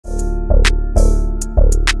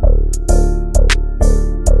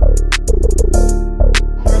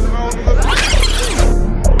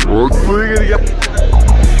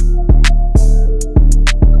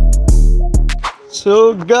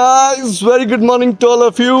So guys, very good morning to all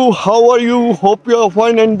of you. How are you? Hope you are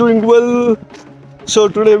fine and doing well. So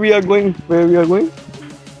today we are going, where we are going?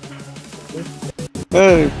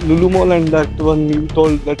 Lulu Mall, and that one you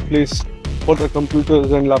told, that place for the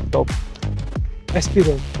computers and laptop. SP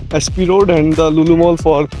Road. SP Road and the Lulu Mall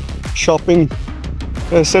for shopping.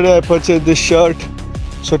 Yesterday I purchased this shirt,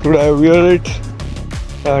 so today I wear it.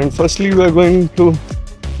 And firstly we are going to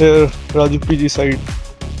Raju PG side.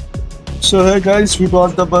 So hey guys, we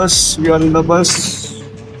got the bus. We are in the bus.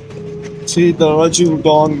 See the Raju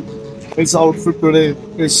Don. His outfit today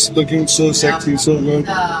is looking so sexy, so good.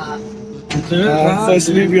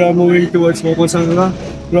 Firstly, we are moving towards Momosandra.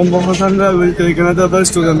 From Momosandra, we'll take another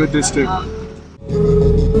bus to the majestic.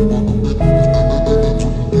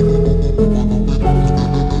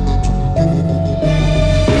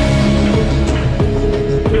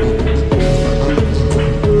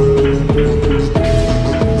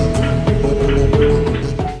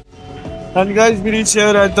 And guys, we reached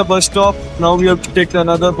here at the bus stop. Now we have to take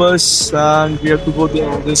another bus and we have to go to the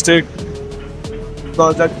majestic.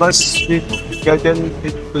 Because that bus we get in,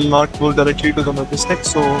 it will not go directly to the majestic,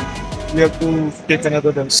 so we have to take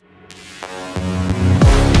another bus.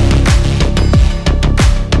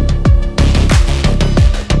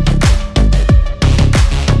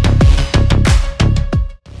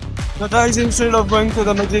 So guys, instead of going to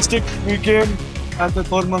the majestic, we came at the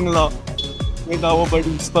Kormangala with our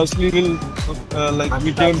buddies. Firstly,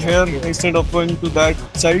 we came here instead of going to that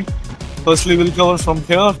side. Firstly, we'll cover from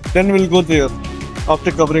here, then we'll go there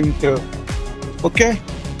after covering here. Okay?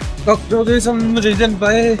 There is some reason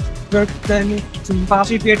why your plan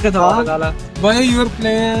why your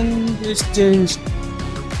plan is changed.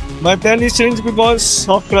 My plan is changed because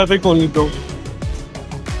of traffic only, bro.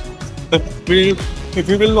 If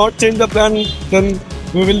we will not change the plan, then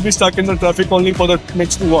we will be stuck in the traffic only for the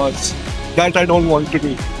next 2 hours. That I don't want to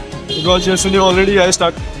do. Because yesterday already I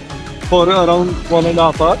stuck for around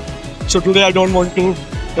 1.5 hours. So today I don't want to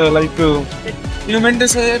You meant to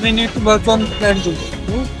say we need to work on plan too.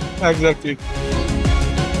 Exactly.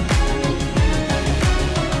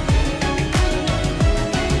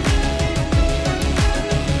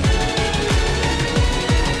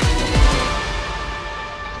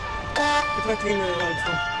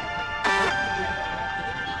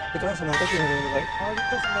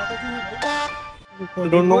 I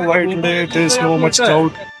don't know why today there is so much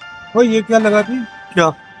crowd. Oh, ये क्या लगा थी?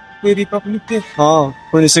 क्या? ये Republic day. हाँ,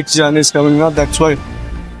 26 Jan is coming up. That's why.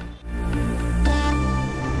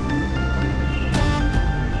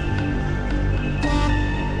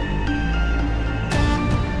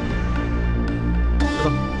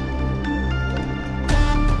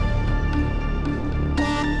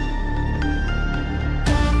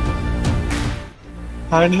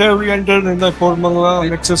 And here we entered in the Kormangala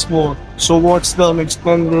Nexus Mall. So what's the next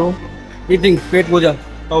plan, bro? Eating, pet Puja.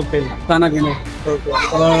 Okay. खाना पीना. Okay.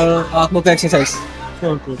 और आँखों का exercise.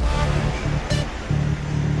 Okay.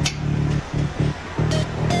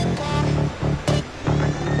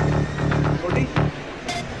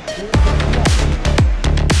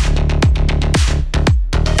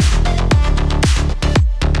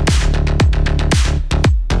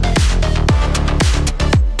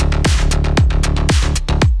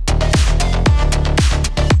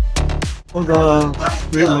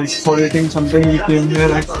 For eating something, we came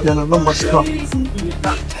here at Muska.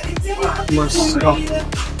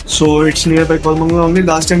 So it's nearby Kolmangala only.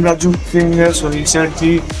 Last time Raju came here, so he said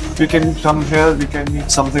we can come here, we can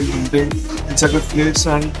eat something. It's a good place,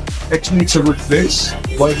 and actually it's a good place.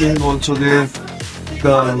 Working also there,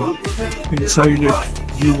 the inside it,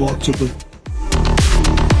 view also good.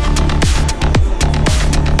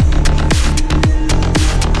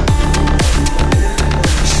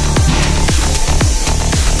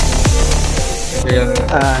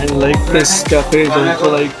 And like this cafe is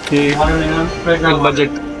also like in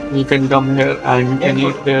budget. You can come here and you can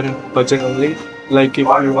eat there in budget only. Like if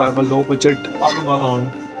you have a low budget,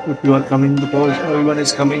 if you are coming because everyone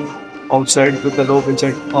is coming outside with a low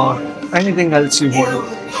budget or anything else you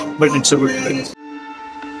want, but it's a good place.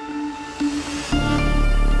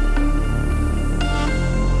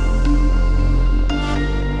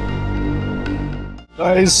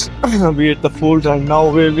 Guys, we ate the food and now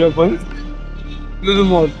where we are going? Lulu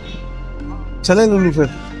Mall. चले लुलु फिर?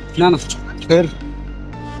 ना फिर?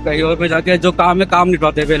 कहीं और पे जाके जो काम है काम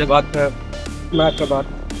निपटाते पहले बात है मैच का बात.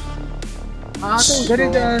 हाँ तो उधर ही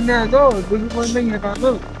जाने दो, लुलु मॉल में ही निकाल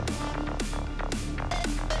दो.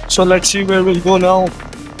 So let's see where we'll go now.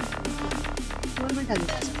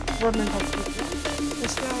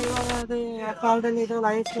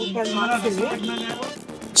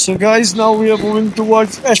 So guys, now we are moving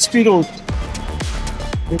towards SP Road.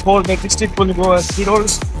 Before Majestic we'll go SP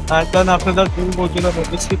Road, and then after that we'll go to the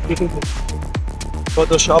Majestic for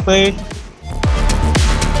the shopping.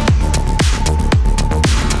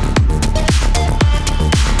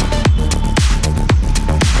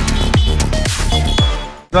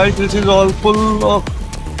 Guys, this is all full of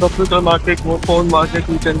computer market, phone market,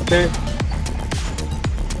 you can say.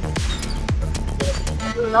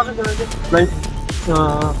 Like,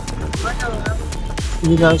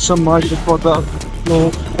 we have some market for the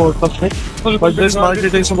but this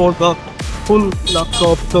market is about the full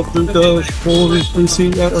laptop, computer, phone, PC,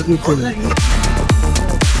 and everything.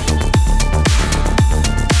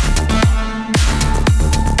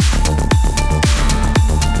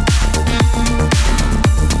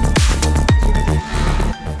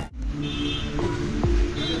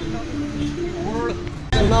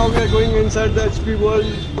 So now we are going inside the HP world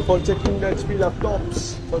for checking the HP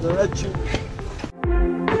laptops for the Raghav.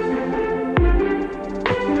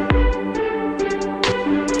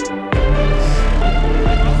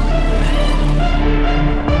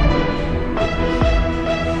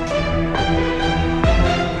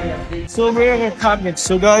 So we are at Target.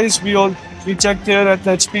 So guys, we checked here at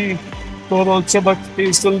HP store also, but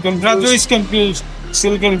he's still confused. Raghav is confused.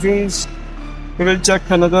 Still confused. We will check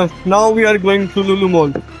another. Now we are going to Lulu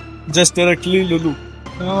Mall. Just directly Lulu.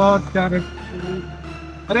 Oh, direct.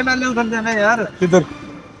 अरे मैं उधर जाना है यार. किधर?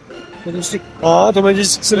 Majestic. हाँ तो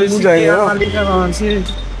majestic से Lulu जाएंगे ना. वहाँ से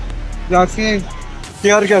जाके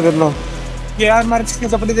यार क्या करना? यार मार्केट के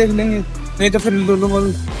कपड़े देख लेंगे. नहीं तो फिर लुलु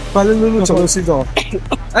मॉल. पहले लुलु चलो सीधा.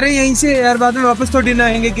 अरे यहीं से यार बाद में वापस थोड़ी ना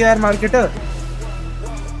आएंगे कि यार मार्केट.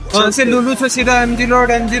 वहाँ से लुलु से सीधा एमजी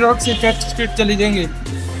रोड से चर्च स्ट्रीट चली जाएंगे.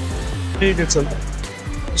 ठीक है चल.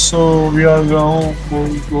 So we are now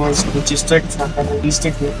going towards majestic. From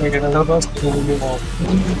majestic we take another bus to Lulu Mall.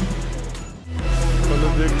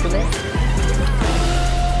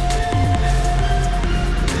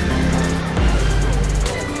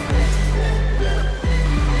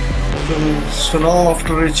 So now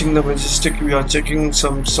after reaching the majestic, we are checking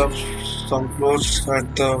some stuff, some clothes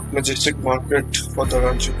at the majestic market for the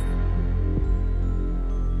Raghav.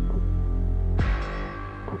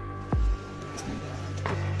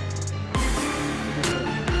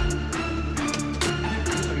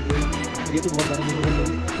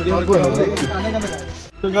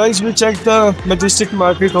 So guys, we checked the majestic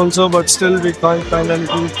market also, but still we can't find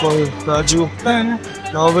anything for Raghav.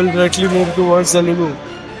 Now we'll directly move towards the Lulu.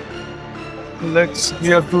 We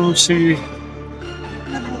have to see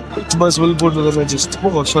which bus will go to the majestic.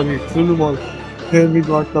 Oh sorry, Lulu Mall. Here we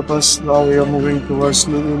got the bus. Now we are moving towards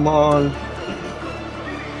Lulu Mall.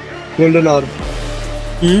 Golden hour.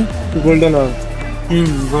 Golden hour.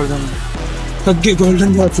 golden. Okay,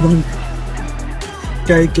 golden hour from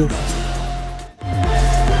Kaike.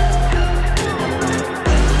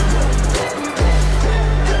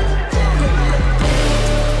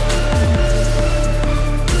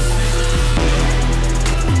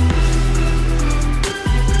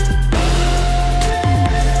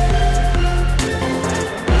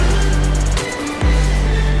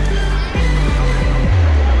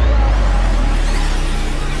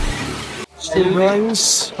 So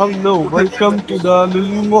guys, hello, welcome to the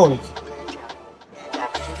Lulu Mall.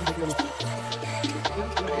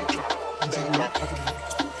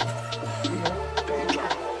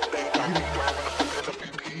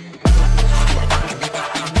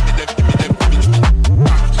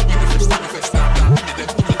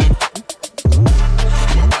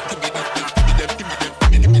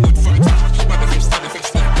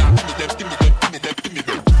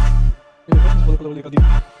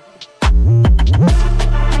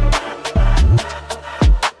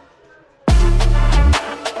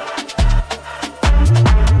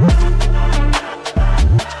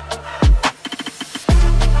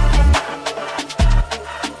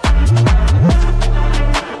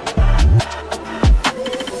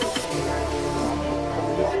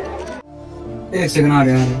 Second आ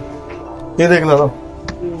रहा है. ये देख लो.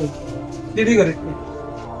 दीदी करे.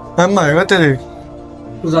 हम आएगा तेरे.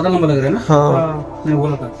 तो ज़्यादा लंबा लग रहा है ना. हाँ. मैं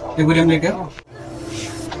बोला था. एक बार हम लेके आओ.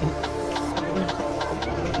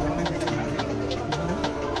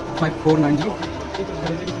 $5490.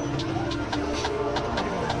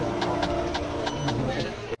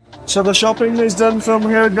 So the shopping is done from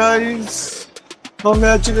here, guys.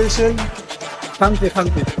 Congratulations. Thank you.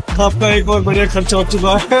 आपका एक और बढ़िया खर्चा हो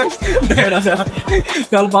चुका है। 1500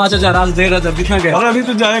 कल 5000 आज 1500 कितना गया? और अभी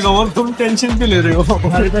तो जाएगा और तुम टेंशन क्यों ले रहे हो?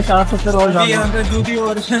 770 और जूडियो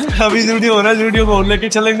और अभी जूडियो हो रहा है, जूडियो को और लेके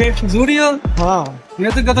चलेंगे। जूडियो हाँ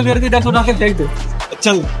ये तो कहता मेरे की डैक्स उठा के फेंक दे।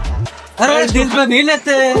 चल। अरे दिल पे नहीं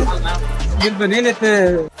लेते, दिल पे नहीं लेते।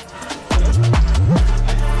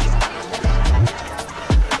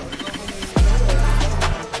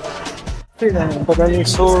 But then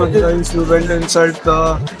so guys, we went inside the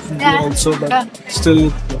also, but still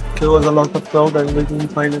there was a lot of crowd and we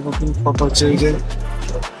couldn't find anything for purchasing.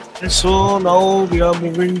 So now we are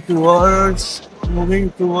moving towards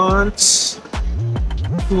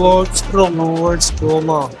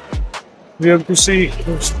Roma. We have to see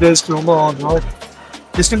if there's Roma or not.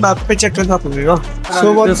 इसके map पे check करना पड़ेगा. So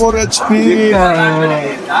 1 HP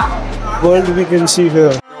world we can see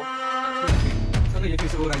here.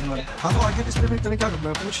 हाँ तो आगे display में इतने क्या करना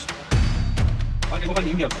है पूछ? आगे मोबाइल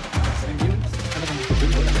नहीं है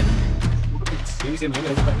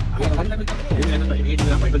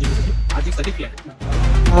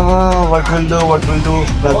what will do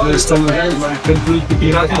that is still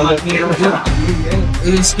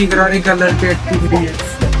इसकी करारी कलर पे एक्टिविटी है,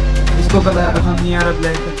 इसको कलर पसंद नहीं आ रहा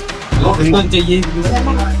ब्लैक, इसको चाहिए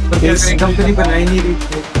पर क्या करें, कंपनी बनाई नहीं रही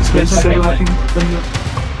स्पेशल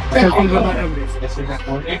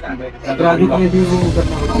राजू में भी वो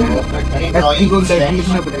करना पड़ेगा, एसपी को लाइट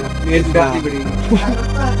लिखना पड़ेगा, मेल भी डालनी पड़ेगी।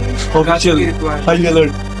 ऑफिशियल हाई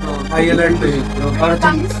अलर्ट पे और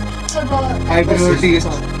हाई प्रायोरिटी के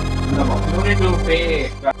साथ।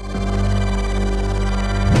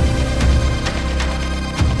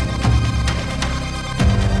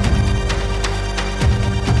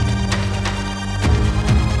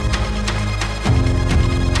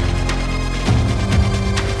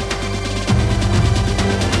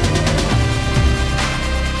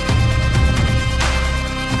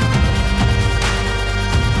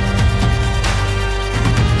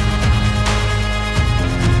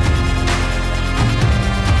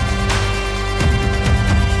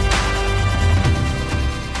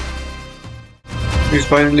 We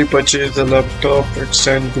finally purchased the laptop. It's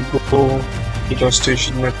time to go to the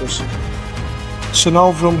station metro. So now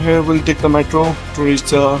from here we'll take the metro to reach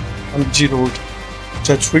the MG Road,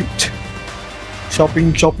 Church Street.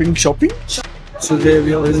 Shopping. So there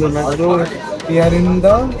we are in the metro. We are in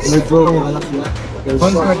the Metro.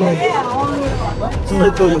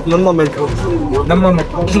 Namma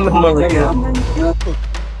metro.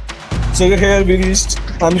 So here we reached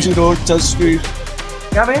MG Road, Church Street.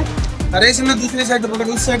 क्या भाई? अरे इसमें दूसरी side पकड़,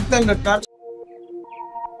 उस side तक लटका।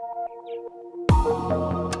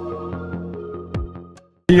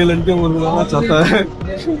 ये लड़के बोलना चाहता है,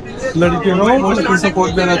 लड़के को इमोशनल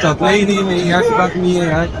सपोर्ट देना चाहता है। नहीं यार, की बात नहीं है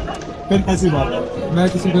यार। फिर कैसी बात है? मैं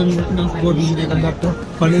किसी को इमोशनल सपोर्ट नहीं देगा, आपको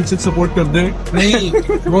फाइनेंशियल सपोर्ट कर दे। नहीं,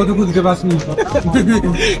 वो तो खुद के पास नहीं होता।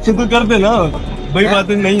 तो तू कर दे ना भाई, बात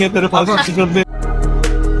नहीं है तेरे पास, कर दे।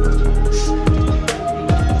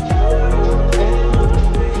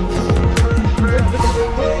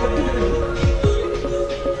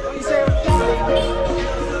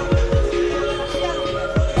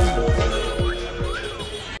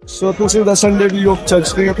 So this is the Sunday view of Church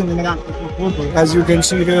Street, as you can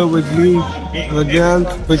see here with me, Raghav,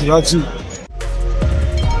 with Raju.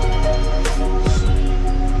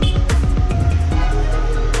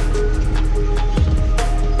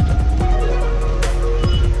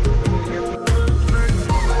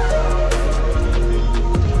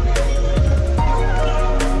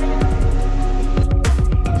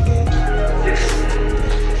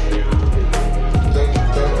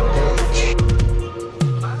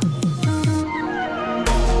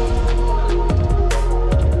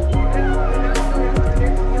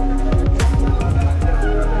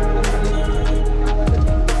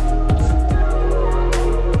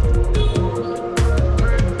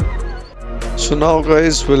 So now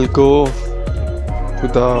guys, we'll go to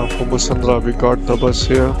the Pumbusandra. We got the bus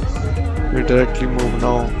here. We directly move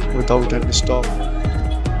now without any stop.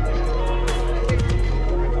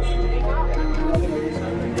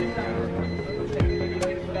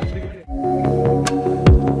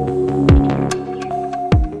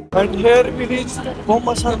 And here we reached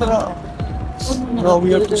Pumbusandra. Now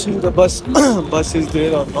we have to see the bus. Bus is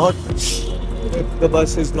there or not. If the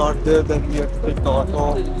bus is not there, then we have to take the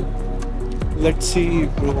auto. Let's see,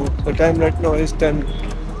 bro. The time right now is 10.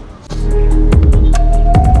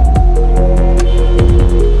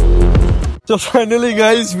 So finally,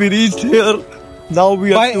 guys, we reached here. Now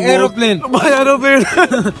we have to aeroplane. By aeroplane.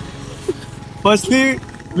 Firstly,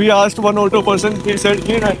 we asked one auto person. He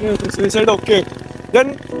said okay.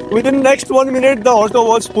 Then within next 1 minute, the auto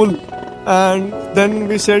was full. And then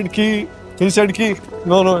we said ki, he said ki,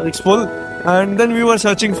 no, it's full. And then we were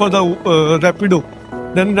searching for the Rapido.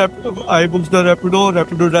 Then I booked the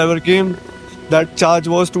Rapido driver came. That charge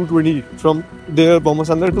was 220 from there,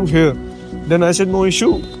 Bomasandar to here. Then I said no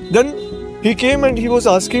issue. Then he came and he was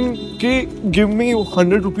asking ki, give me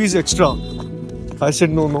 100 rupees extra. I said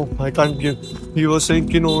no, I can't give. He was saying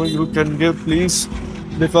ki, no, you can give please,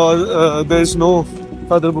 because there is no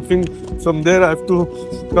other booking from there. I have to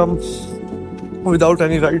come without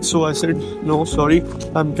any ride. So I said no, sorry,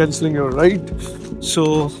 I'm cancelling your ride.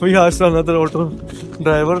 So we asked another auto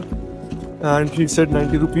driver and he said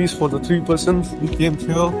 90 rupees for the 3 persons. We came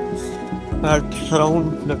here at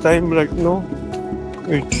around the time right now,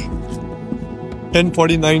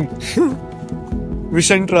 10:49. We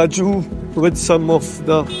sent Raju with some of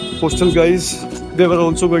the hostel guys. They were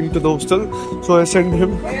also going to the hostel, so I sent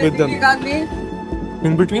him with them.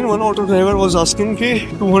 In between, one auto driver was asking ki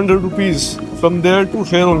 200 rupees from there to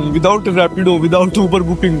here only, without Rapido, without Uber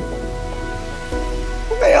booking.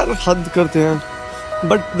 यार हद करते हैं.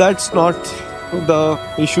 But that's not the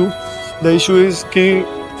issue. The issue is कि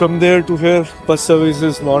from there to here, bus service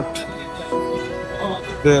is not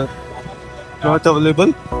there, not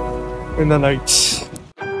available in the nights.